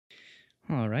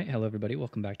All right. Hello, everybody.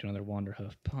 Welcome back to another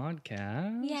Wanderhoof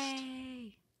podcast.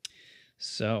 Yay!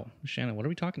 So, Shannon, what are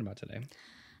we talking about today?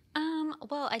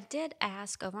 Well, I did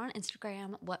ask over on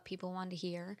Instagram what people wanted to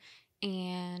hear,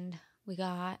 and we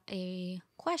got a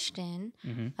question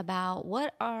Mm-hmm. about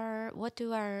what are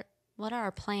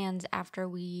our plans after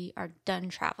we are done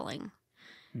traveling,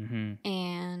 Mm-hmm.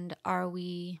 and are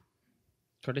we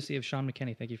Courtesy of Sean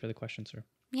McKinney. Thank you for the question, sir.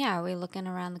 are we looking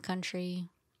around the country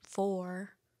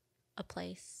for a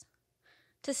place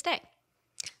to stay?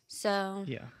 So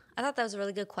Yeah. I thought that was a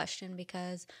really good question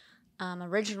because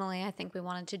originally I think we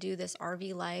wanted to do this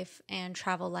RV life and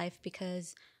travel life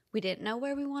because we didn't know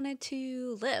where we wanted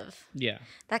to live. Yeah.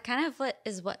 That kind of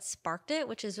what sparked it,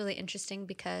 which is really interesting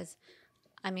because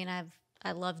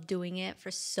I love doing it for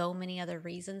so many other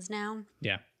reasons now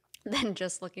Yeah. than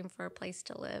just looking for a place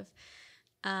to live.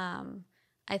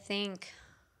 I think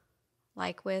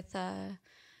like with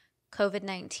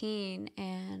COVID-19,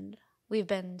 and we've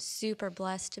been super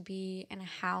blessed to be in a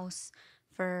house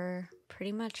for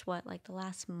pretty much like the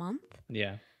last month.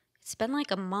 Yeah. It's been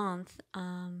like a month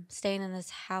staying in this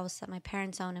house that my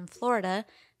parents own in Florida.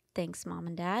 Thanks, Mom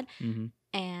and Dad. Mm-hmm.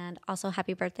 And also,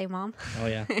 happy birthday, Mom. Oh,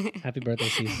 yeah. Happy birthday,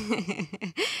 Steve.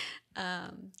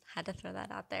 Had to throw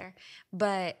that out there.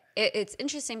 But it's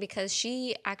interesting because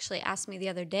she actually asked me the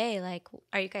other day, like,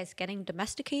 are you guys getting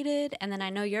domesticated? And then I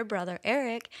know your brother,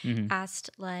 Eric, asked,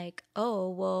 like, oh,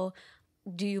 well,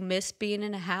 do you miss being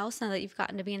in a house now that you've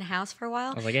gotten to be in a house for a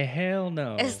while? I was like, hey, hell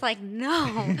no. It's like, no,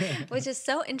 which is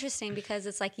so interesting because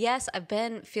it's like, yes, I've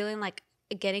been feeling like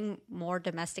getting more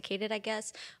domesticated, I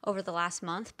guess, over the last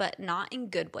month, but not in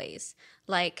good ways.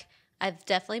 Like, I've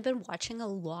definitely been watching a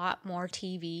lot more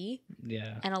TV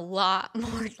Yeah. and a lot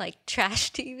more like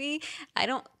trash TV. I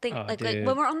don't think Oh, like dude.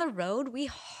 when we're on the road, we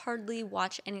hardly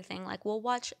watch anything. Like we'll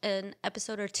watch an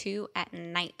episode or two at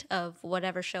night of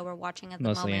whatever show we're watching at the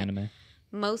Mostly moment. anime.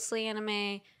 Mostly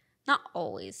anime. Not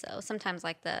always though. Sometimes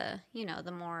like the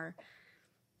more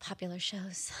popular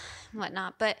shows and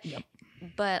whatnot. Yep.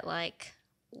 But like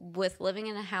with living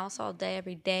in a house all day,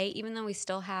 every day, even though we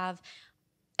still have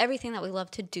everything that we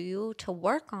love to do to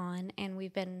work on, and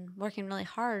we've been working really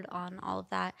hard on all of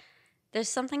that, there's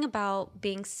something about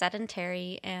being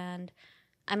sedentary. And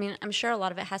I mean, I'm sure a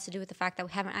lot of it has to do with the fact that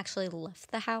we haven't actually left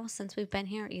the house since we've been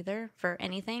here either for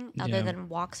anything other Yeah. than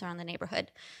walks around the neighborhood.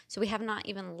 So we have not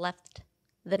even left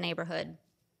the neighborhood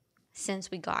since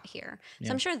we got here. So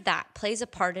Yeah. I'm sure that plays a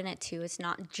part in it too. It's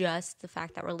not just the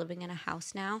fact that we're living in a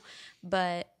house now,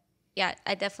 but yeah,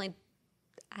 I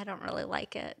don't really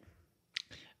like it.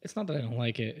 It's not that I don't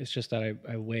like it. It's just that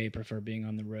I way prefer being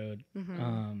on the road.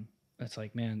 It's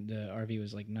like, man, the RV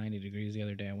was like 90 degrees the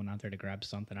other day. I went out there to grab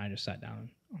something. I just sat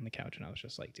down on the couch and I was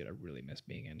just like, dude, I really miss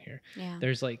being in here. Yeah.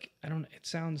 There's like, I don't, it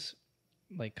sounds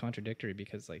like contradictory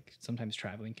because like sometimes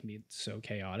traveling can be so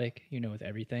chaotic, with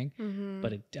everything,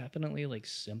 but it definitely like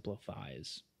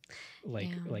simplifies.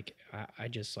 I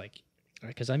just like,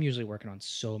 because I'm usually working on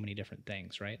so many different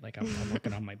things, right? Like I'm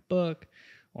working on my book,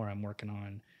 or I'm working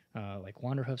on like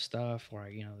Wanderhoof stuff, or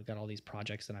got all these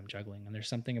projects that I'm juggling. And there's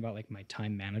something about like my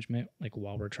time management, like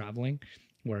while we're traveling,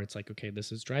 where it's like, okay,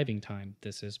 this is driving time,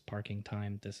 this is parking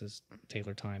time, this is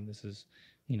Taylor time, this is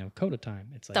Coda time.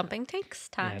 It's like Dumping takes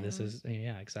time.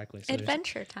 Exactly.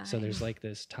 Adventure time. So there's like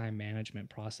this time management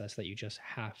process that you just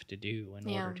have to do in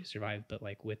order to survive. But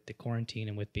like with the quarantine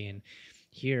and with being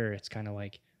here, it's kind of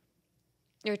like,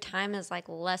 your time is like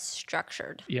less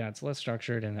structured. yeah, it's less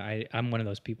structured, and I'm one of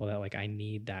those people that like I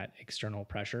need that external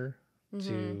pressure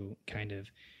to kind of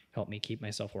help me keep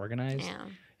myself organized. Yeah.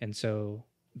 And so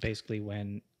basically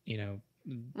when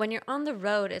When you're on the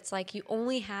road, it's like you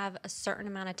only have a certain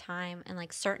amount of time and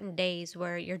like certain days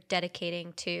where you're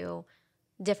dedicating to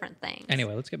different things.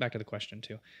 anyway, let's get back to the question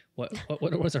too. What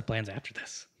was our plans after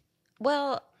this?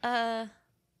 Well, I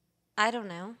don't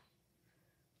know.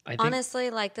 I think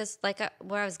Honestly, like this,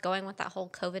 where I was going with that whole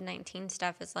COVID-19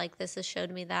 stuff is like this has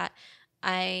showed me that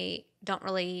I don't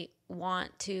really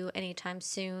want to anytime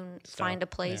soon find a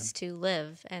place to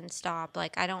live and stop.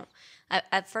 Like I don't.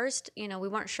 At first, we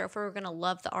weren't sure if we were gonna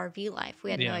love the RV life. We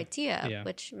had no idea,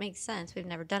 which makes sense. We've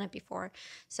never done it before,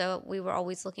 so we were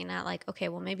always looking at like, okay,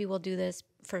 well maybe we'll do this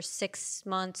for 6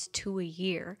 months to a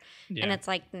year, and it's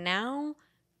like now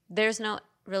there's no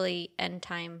really end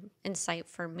time in sight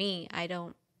for me. I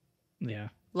don't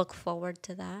look forward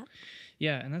to that.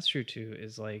 Yeah, and that's true too.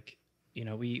 Is like,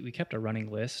 we kept a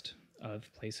running list of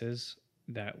places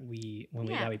that we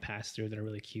passed through that are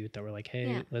really cute, that we're like,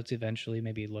 hey, let's eventually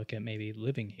maybe look at maybe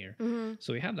living here.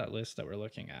 So we have that list that we're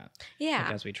looking at,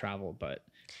 like, as we travel. But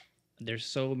there's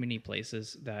so many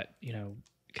places that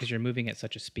because you're moving at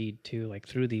such a speed too, like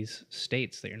through these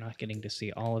states, that you're not getting to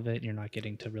see all of it. You're not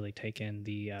getting to really take in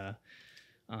the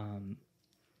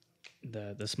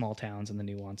small towns and the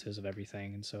nuances of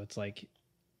everything. And so it's like,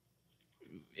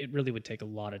 it really would take a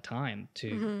lot of time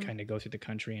to kind of go through the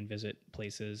country and visit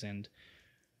places and,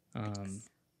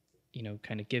 you know,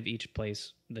 kind of give each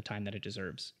place the time that it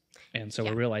deserves. And so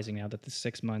we're realizing now that the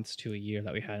 6 months to a year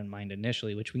that we had in mind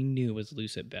initially, which we knew was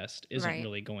loose at best, isn't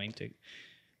really going to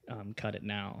cut it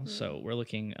now. So we're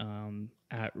looking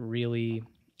at really,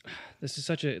 this is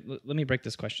such a, let me break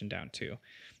this question down too.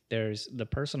 There's the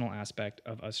personal aspect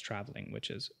of us traveling, which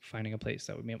is finding a place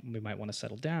that we might want to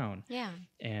settle down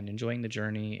and enjoying the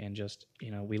journey, and just,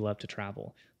 you know, we love to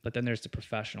travel. But then there's the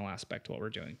professional aspect of what we're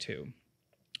doing too,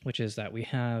 which is that we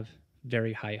have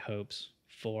very high hopes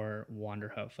for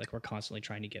Wanderhoof. Like, we're constantly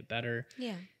trying to get better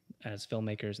as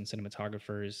filmmakers and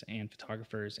cinematographers and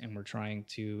photographers, and we're trying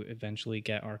to eventually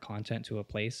get our content to a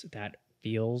place that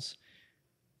feels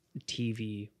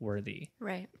TV worthy.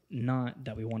 Right. Not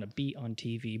that we want to be on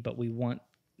TV, but we want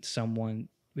someone,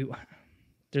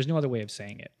 there's no other way of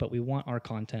saying it, but we want our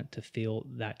content to fill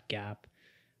that gap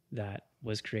that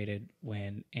was created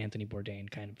when Anthony Bourdain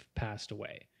kind of passed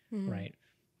away, right?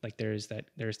 Like, there's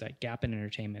that gap in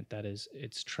entertainment that is,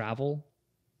 it's travel,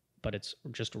 but it's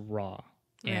just raw,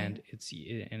 and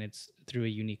it's through a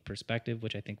unique perspective,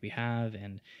 which I think we have,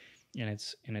 and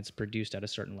it's produced at a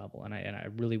certain level, and I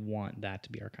really want that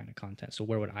to be our kind of content. So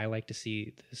where would I like to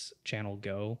see this channel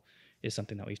go is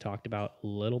something that we've talked about a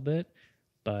little bit,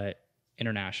 but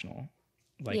international,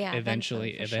 like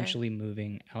eventually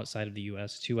moving outside of the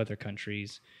US to other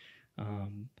countries,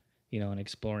 you know, and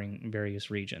exploring various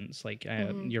regions. Like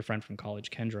your friend from college,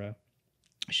 Kendra,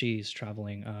 she's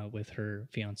traveling with her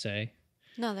fiance.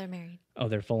 No, they're married. Oh,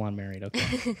 they're full on married.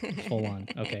 Okay. Full on.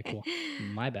 Okay, cool.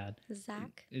 My bad.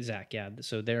 Zach, yeah.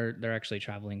 So they're actually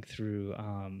traveling through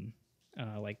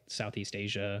like Southeast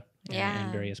Asia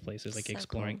and various places, like so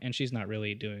exploring. Cool. And she's not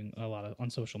really doing a lot on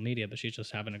social media, but she's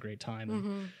just having a great time.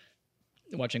 And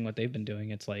watching what they've been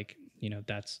doing, it's like, you know,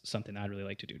 that's something I'd really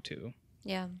like to do too.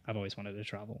 Yeah. I've always wanted to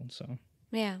travel, so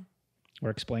yeah.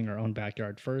 We're exploring our own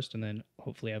backyard first, and then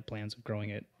hopefully have plans of growing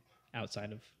it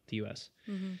outside of the US.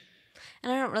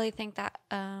 And I don't really think that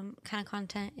kind of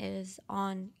content is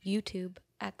on YouTube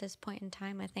at this point in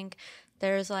time. I think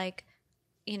there's like,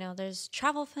 you know, there's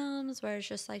travel films where it's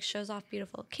just like shows off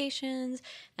beautiful locations.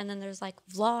 And then there's like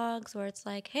vlogs where it's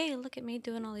like, hey, look at me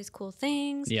doing all these cool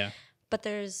things. Yeah. But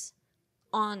there's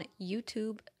on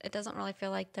YouTube, it doesn't really feel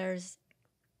like there's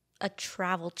a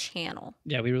travel channel.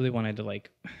 Yeah, we really wanted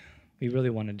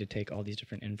to take all these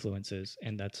different influences,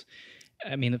 and that's,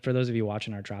 I mean, for those of you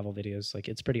watching our travel videos, like,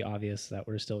 it's pretty obvious that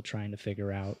we're still trying to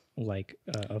figure out like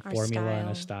a formula and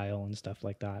a style and stuff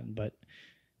like that. But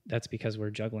that's because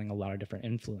we're juggling a lot of different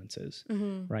influences,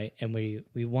 right? And we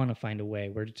want to find a way,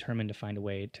 we're determined to find a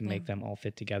way to make them all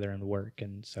fit together and work.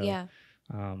 And so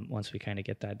once we kind of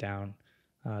get that down,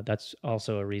 that's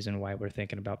also a reason why we're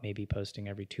thinking about maybe posting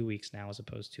every 2 weeks now, as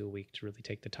opposed to a week, to really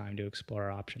take the time to explore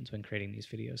our options when creating these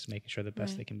videos, making sure the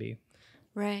best they can be.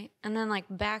 Right. And then like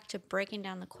back to breaking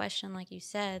down the question, like you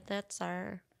said, that's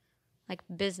our like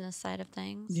business side of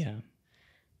things. Yeah.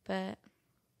 But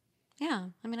yeah,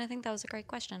 I mean, I think that was a great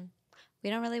question.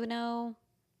 We don't really know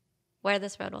where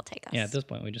this road will take us. Yeah, at this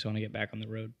point, we just want to get back on the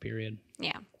road, period.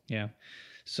 Yeah. Yeah.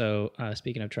 So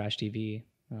speaking of trash TV,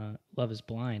 Love is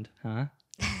Blind, huh?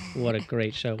 What a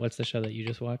great show. What's the show that you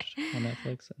just watched on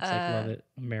Netflix? It's like Love It,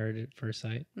 Married at First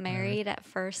Sight. Married at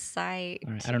First Sight.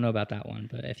 All right. I don't know about that one,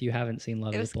 but if you haven't seen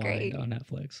Love is Blind on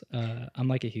Netflix, I'm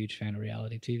like a huge fan of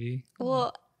reality TV.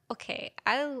 Well, okay.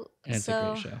 And it's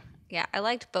a great show. Yeah, I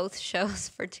liked both shows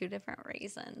for two different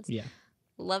reasons. Yeah.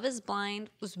 Love is Blind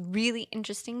was really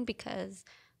interesting because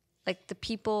like the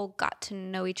people got to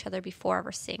know each other before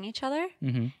ever seeing each other.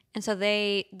 And so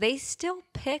they still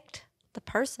picked the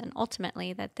person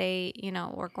ultimately that they, you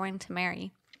know, were going to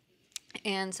marry.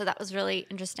 And so that was really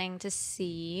interesting to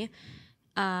see.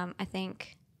 I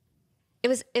think it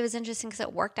was interesting because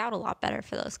it worked out a lot better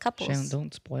for those couples. Shannon,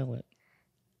 don't spoil it.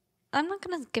 I'm not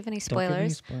going to give any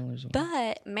spoilers.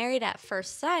 But Married at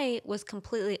First Sight was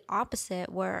completely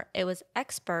opposite, where it was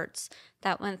experts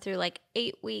that went through like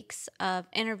 8 weeks of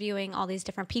interviewing all these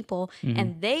different people,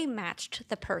 and they matched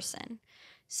the person.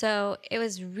 So it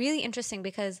was really interesting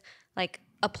because like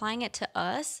applying it to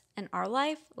us and our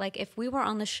life, like if we were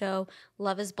on the show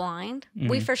Love is Blind,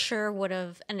 we for sure would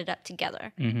have ended up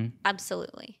together.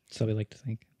 Absolutely. So we like to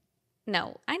think.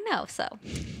 No, I know so.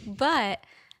 But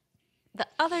the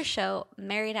other show,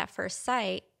 Married at First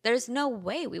Sight, there's no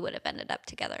way we would have ended up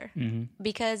together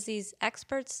because these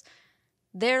experts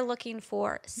they're looking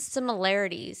for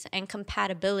similarities and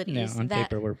compatibilities. Yeah, on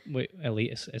paper, we at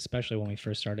least, especially when we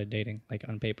first started dating, like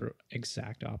on paper,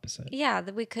 exact opposite. Yeah,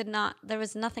 that we could not, there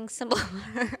was nothing similar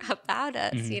about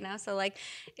us, Mm-hmm. you know? So, like,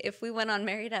 if we went on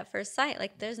Married at First Sight,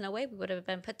 like, there's no way we would have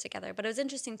been put together. But it was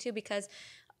interesting, too, because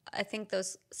I think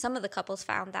some of the couples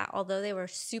found that although they were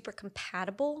super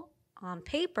compatible on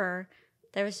paper,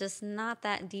 there was just not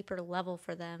that deeper level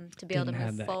for them to be able to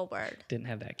move forward. Didn't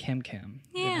have that chem.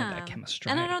 Yeah. Didn't have that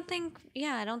chemistry. And I don't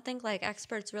think like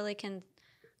experts really can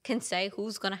say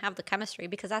who's going to have the chemistry,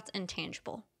 because that's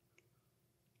intangible.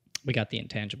 We got the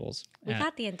intangibles.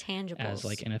 As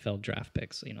like NFL draft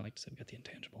picks, you know, like I said, we got the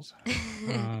intangibles.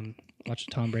 Watched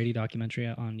a Tom Brady documentary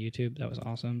on YouTube. That was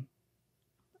awesome.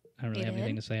 I don't really have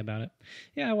anything to say about it.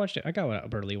 Yeah, I watched it. I got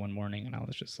up early one morning and I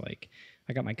was just like,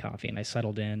 I got my coffee and I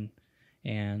settled in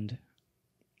and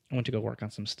I went to go work on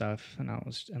some stuff and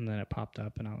then it popped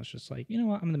up and I was just like, you know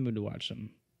what? I'm in the mood to watch some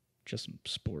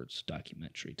sports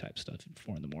documentary type stuff at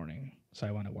 4 a.m. So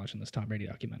I wound up watching this Tom Brady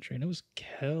documentary and it was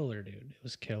killer, dude. It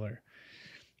was killer.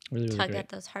 Really, really Tug great. at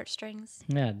those heartstrings.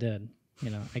 Yeah, it did.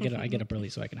 You know, I get up early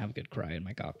so I can have a good cry in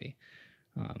my coffee.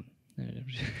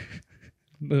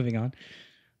 Moving on.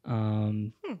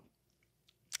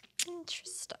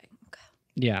 Interesting.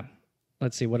 Yeah.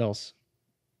 Let's see what else.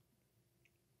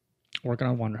 Working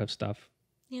on Wanderhoof stuff.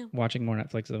 Yeah. Watching more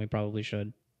Netflix than we probably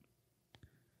should.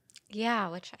 Yeah,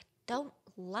 which I don't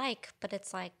like, but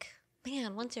it's like,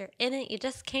 man, once you're in it, you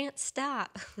just can't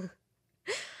stop.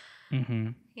 Mm-hmm.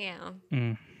 Yeah.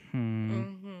 Mm-hmm.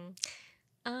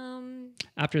 Mm-hmm.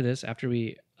 After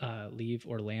we leave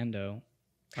Orlando,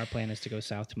 our plan is to go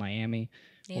south to Miami,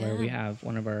 where we have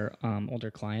one of our older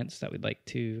clients that we'd like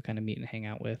to kind of meet and hang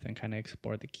out with and kind of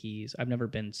explore the Keys. I've never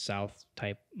been south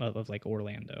type of like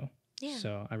Orlando. Yeah.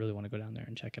 So I really want to go down there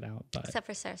and check it out. But except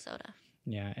for Sarasota.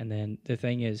 Yeah. And then the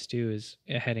thing is, too, is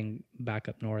heading back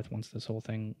up north once this whole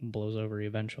thing blows over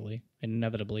eventually,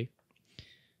 inevitably,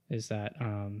 is that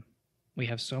we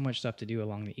have so much stuff to do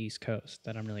along the East Coast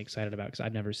that I'm really excited about because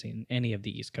I've never seen any of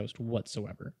the East Coast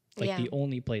whatsoever. Like the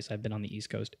only place I've been on the East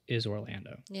Coast is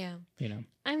Orlando. Yeah. You know?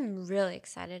 I'm really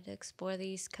excited to explore the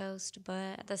East Coast,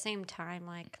 but at the same time,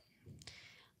 like,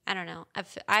 I don't know.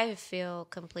 I feel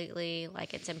completely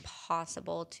like it's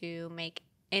impossible to make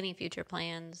any future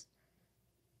plans,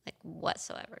 like,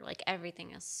 whatsoever. Like,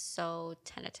 everything is so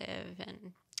tentative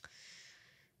and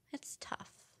it's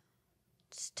tough.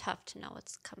 It's tough to know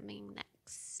what's coming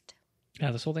next.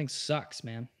 Yeah, this whole thing sucks,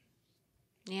 man.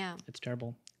 Yeah. It's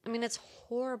terrible. I mean, it's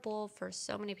horrible for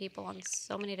so many people on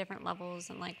so many different levels.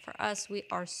 And, like, for us, we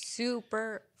are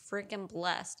super freaking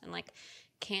blessed and, like,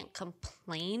 can't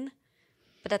complain.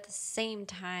 But at the same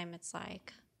time, it's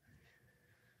like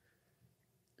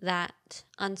that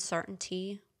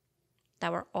uncertainty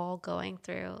that we're all going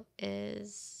through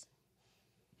is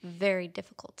very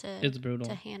difficult to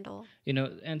handle. You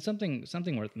know, and something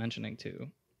worth mentioning too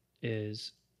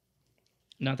is,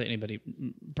 not that anybody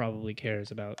probably cares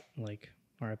about like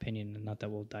our opinion, and not that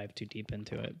we'll dive too deep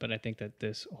into it, but I think that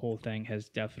this whole thing has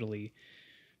definitely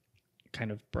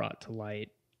kind of brought to light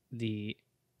the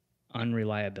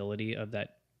unreliability of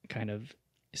that kind of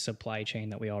supply chain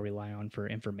that we all rely on for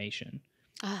information.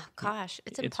 Oh gosh,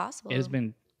 it's impossible. It has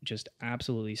been just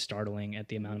absolutely startling at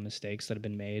the amount of mistakes that have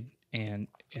been made and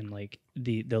like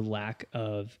the lack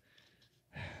of.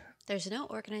 There's no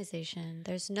organization.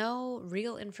 There's no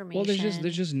real information. Well,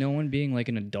 there's just no one being like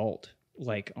an adult,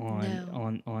 like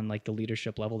on like the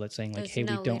leadership level that's saying like, hey,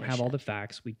 we don't have all the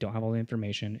facts, we don't have all the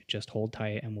information, just hold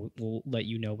tight and we'll let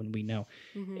you know when we know.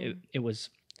 Mm-hmm.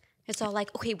 It's all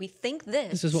like, okay, we think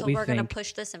this is what so we're going to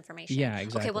push this information. Yeah,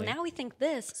 exactly. Okay, well, now we think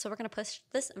this, so we're going to push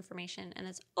this information. And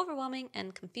it's overwhelming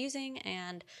and confusing,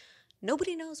 and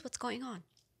nobody knows what's going on.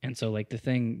 And so, like, the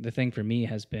thing for me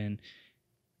has been,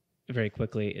 very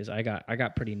quickly, is I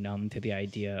got pretty numb to the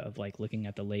idea of, like, looking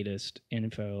at the latest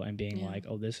info and being like,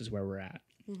 oh, this is where we're at.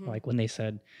 Mm-hmm. Like, when they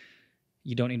said,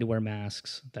 you don't need to wear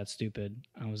masks, that's stupid.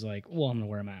 I was like, well, I'm gonna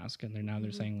wear a mask. And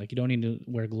they're saying like, you don't need to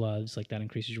wear gloves, like that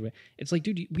increases your weight. It's like,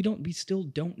 dude, we still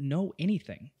don't know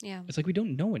anything. Yeah. It's like, we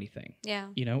don't know anything. Yeah.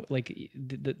 You know, like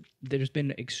there's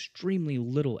been extremely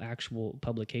little actual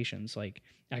publications, like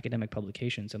academic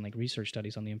publications and like research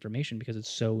studies on the information because it's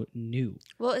so new.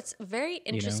 Well, it's very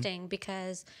interesting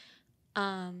because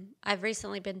I've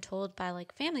recently been told by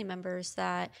like family members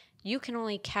that you can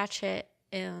only catch it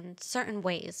in certain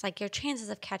ways, like your chances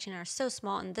of catching it are so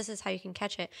small, and this is how you can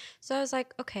catch it. So I was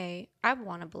like, okay, I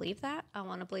want to believe that. I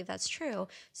want to believe that's true.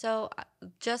 So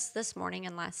just this morning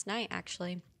and last night,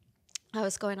 actually, I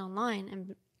was going online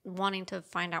and wanting to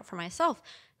find out for myself,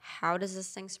 how does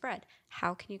this thing spread?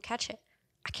 How can you catch it?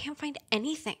 I can't find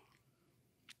anything.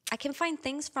 I can find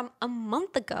things from a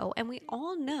month ago, and we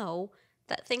all know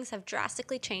that things have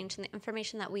drastically changed, and the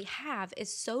information that we have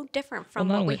is so different from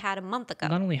what we had a month ago.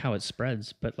 Not only how it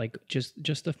spreads, but like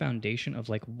just the foundation of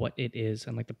like what it is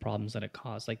and like the problems that it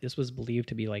caused. Like this was believed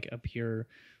to be like a pure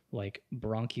like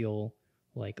bronchial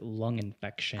like lung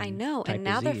infection. I know, and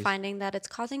now they're finding that it's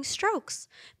causing strokes.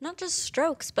 Not just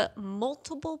strokes, but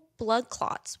multiple blood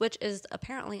clots, which is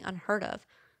apparently unheard of.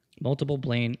 Multiple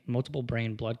brain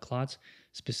blood clots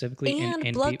specifically,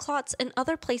 and blood clots in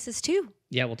other places too.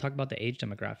 Yeah, we'll talk about the age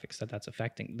demographics that's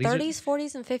affecting. 30s,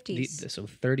 40s, and 50s. So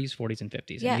 30s, 40s, and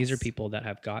 50s. Yes. And these are people that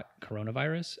have got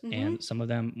coronavirus, and some of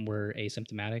them were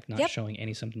asymptomatic, not showing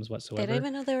any symptoms whatsoever. They didn't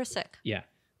even know they were sick. Yeah.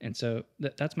 And so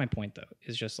that's my point, though,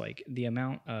 is just like the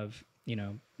amount of,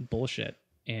 bullshit.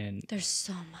 And there's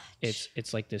so much.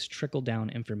 It's like this trickle-down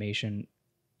information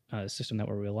system that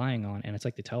we're relying on, and it's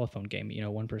like the telephone game.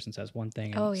 One person says one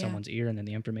thing in someone's ear, and then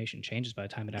the information changes by the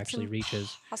time it actually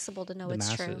reaches possible to know the it's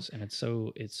masses. true. And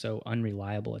it's so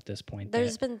unreliable at this point.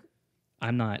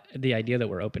 I'm not the idea that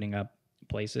we're opening up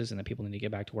places and that people need to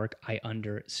get back to work. I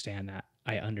understand that.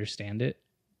 I understand it,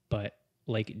 but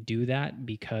like do that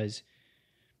because,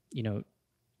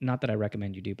 not that I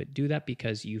recommend you do, but do that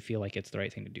because you feel like it's the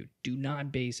right thing to do. Do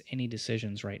not base any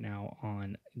decisions right now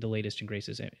on the latest and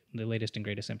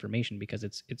greatest information, because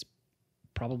it's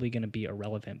probably going to be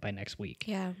irrelevant by next week.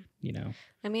 Yeah.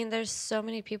 I mean, there's so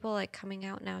many people like coming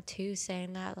out now too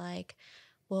saying that like,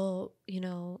 well,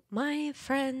 my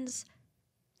friend's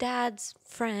dad's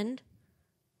friend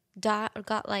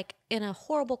got like in a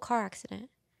horrible car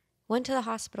accident, went to the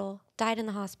hospital, died in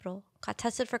the hospital, got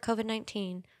tested for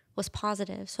COVID-19, was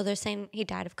positive. So they're saying he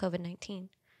died of COVID-19.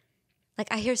 Like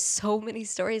I hear so many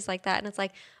stories like that. And it's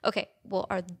like, okay, well,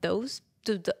 are those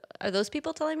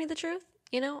people telling me the truth?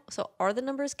 So are the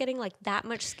numbers getting like that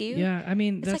much skewed? Yeah. I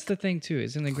mean, that's like, the thing too,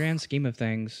 is in the grand scheme of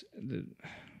things,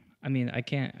 I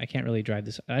can't really drive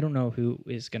this. I don't know who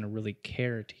is going to really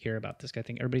care to hear about this. I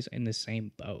think everybody's in the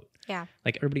same boat. Yeah.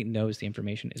 Like everybody knows the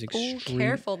information is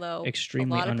careful though.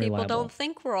 Extremely unreliable. A lot of people don't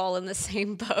think we're all in the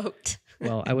same boat.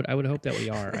 Well, I would hope that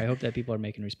we are. I hope that people are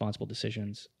making responsible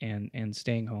decisions and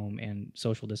staying home and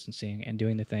social distancing and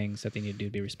doing the things that they need to do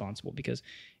to be responsible, because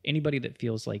anybody that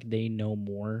feels like they know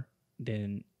more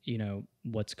than,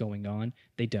 what's going on,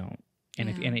 they don't. And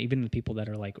and even the people that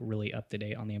are like really up to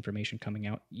date on the information coming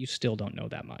out, you still don't know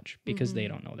that much because they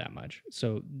don't know that much.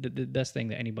 So the best thing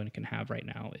that anybody can have right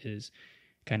now is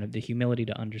kind of the humility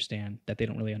to understand that they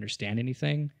don't really understand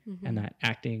anything, and that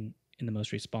acting in the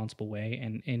most responsible way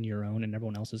and in your own and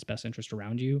everyone else's best interest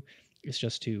around you is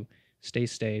just to stay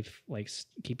safe, like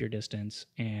keep your distance,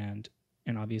 and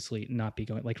obviously not be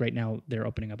going, like right now they're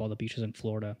opening up all the beaches in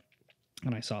Florida,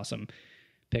 and I saw some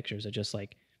pictures of just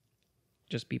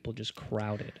people just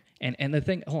crowded. And the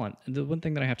thing, hold on, the one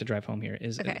thing that I have to drive home here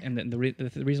is, and the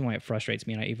reason why it frustrates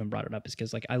me, and I even brought it up, is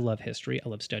because like I love history. I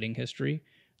love studying history.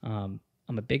 I'm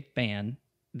a big fan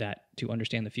that to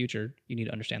understand the future, you need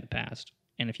to understand the past.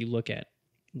 And if you look at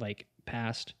like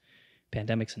past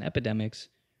pandemics and epidemics,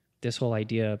 this whole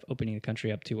idea of opening the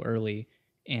country up too early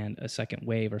and a second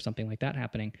wave or something like that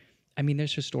happening, I mean,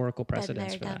 there's historical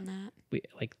precedents for that.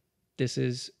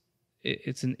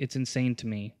 It's insane to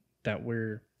me that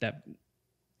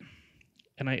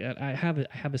and I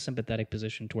have a sympathetic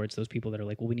position towards those people that are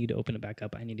like, well, we need to open it back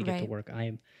up. I need to get to work.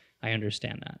 I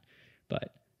understand that,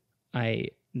 but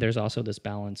there's also this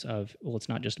balance of, well, it's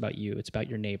not just about you. It's about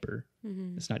your neighbor.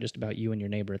 It's not just about you and your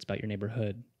neighbor. It's about your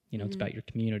neighborhood. It's about your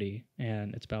community,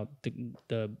 and it's about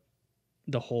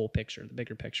the whole picture, the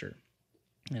bigger picture.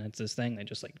 And it's this thing that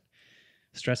just like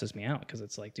stresses me out, because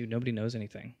it's like, dude, nobody knows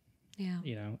anything. Yeah.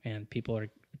 And people are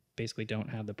basically don't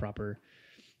have the proper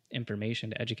information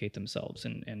to educate themselves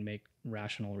and make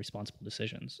rational, responsible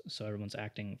decisions. So everyone's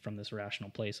acting from this rational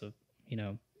place of,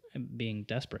 being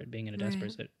desperate, being in a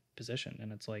desperate position.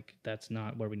 And it's like, that's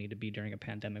not where we need to be during a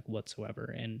pandemic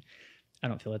whatsoever. And I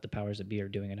don't feel that the powers that be are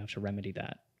doing enough to remedy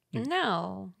that.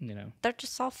 No. They're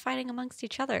just all fighting amongst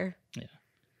each other. Yeah.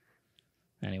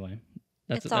 Anyway.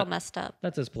 It's all messed up.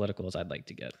 That's as political as I'd like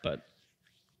to get, but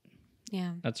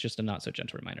yeah, that's just a not so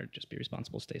gentle reminder. Just be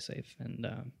responsible, stay safe, and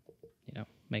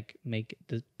make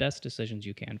the best decisions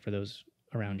you can for those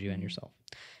around you and yourself.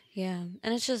 Yeah,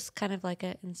 and it's just kind of like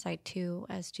an insight too,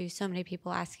 as to so many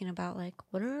people asking about like,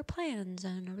 what are our plans,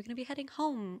 and are we going to be heading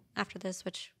home after this?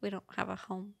 Which we don't have a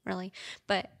home really,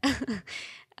 but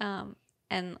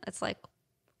and it's like,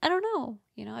 I don't know.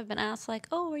 I've been asked like,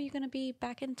 oh, are you going to be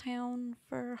back in town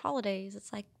for holidays?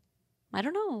 It's like, I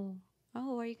don't know.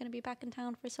 Oh, are you going to be back in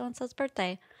town for so-and-so's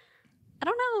birthday? I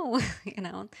don't know.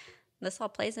 This all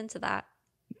plays into that.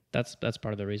 That's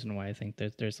part of the reason why I think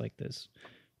there's like this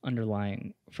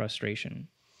underlying frustration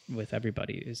with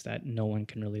everybody is that no one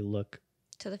can really look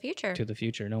to the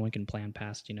future. No one can plan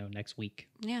past, next week.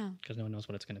 Yeah. Because no one knows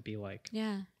what it's going to be like.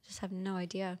 Yeah. Just have no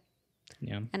idea.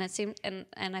 Yeah. And it seems, and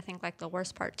I think like the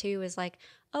worst part too is like,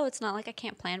 oh, it's not like I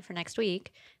can't plan for next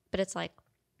week, but it's like,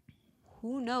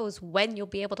 who knows when you'll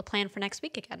be able to plan for next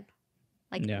week again?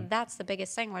 Like that's the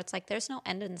biggest thing where it's like, there's no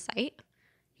end in sight.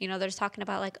 They're just talking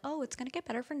about like, oh, it's going to get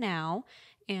better for now.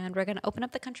 And we're going to open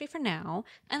up the country for now.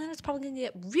 And then it's probably going to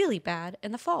get really bad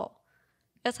in the fall.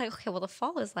 It's like, okay, well, the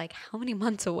fall is like how many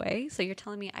months away? So you're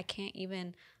telling me I can't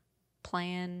even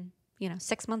plan,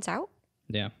 6 months out?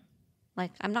 Yeah.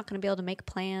 Like, I'm not going to be able to make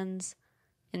plans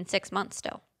in 6 months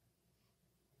still.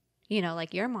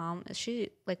 Like your mom, we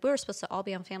were supposed to all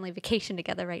be on family vacation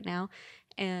together right now.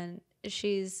 And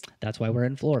that's why we're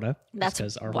in Florida. That's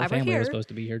because our whole family was supposed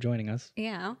to be here joining us.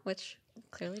 Yeah, which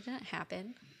clearly didn't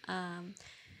happen.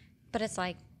 But it's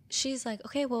like, she's like,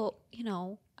 okay, well,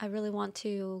 I really want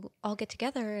to all get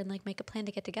together and like make a plan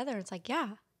to get together. And it's like, yeah,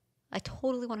 I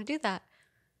totally want to do that.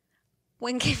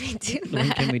 When can we do that? When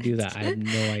can we do that? I have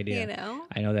no idea.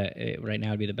 I know that right now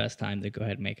would be the best time to go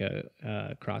ahead and make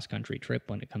a cross-country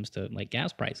trip when it comes to like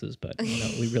gas prices, but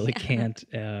we really can't.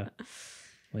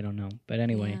 We don't know. But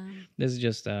anyway, this is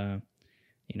just,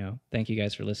 thank you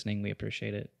guys for listening. We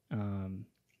appreciate it. Don't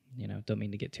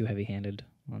mean to get too heavy-handed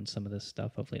on some of this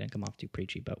stuff. Hopefully it didn't come off too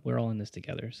preachy, but we're all in this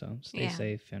together. So stay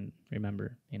safe and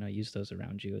remember, use those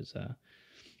around you as a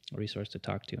resource to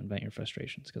talk to and vent your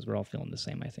frustrations, because we're all feeling the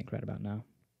same, I think, right about now.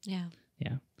 Yeah.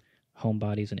 Yeah.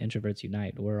 Homebodies and introverts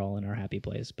unite. We're all in our happy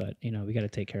place, but we got to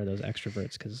take care of those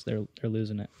extroverts because they're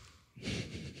losing it.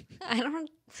 I don't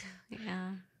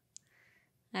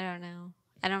know.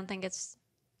 I don't think it's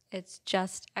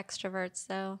just extroverts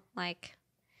though. Like,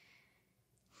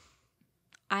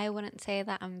 I wouldn't say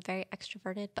that I'm very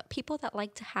extroverted, but people that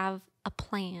like to have a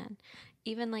plan,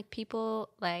 even like people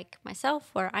like myself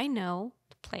where I know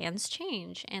plans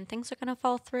change and things are going to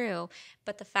fall through.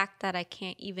 But the fact that I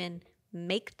can't even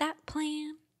make that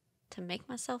plan to make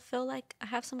myself feel like I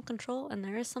have some control and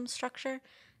there is some structure,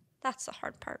 that's the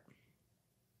hard part.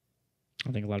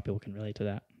 I think a lot of people can relate to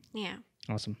that. Yeah.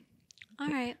 Awesome. All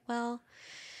right. Well,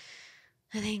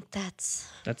 I think that's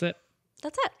it.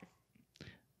 That's it.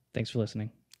 Thanks for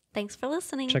listening.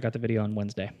 Check out the video on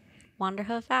Wednesday.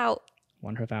 Wanderhoof out.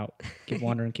 Wanderhoof out. Keep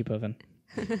wandering, keep hoofing.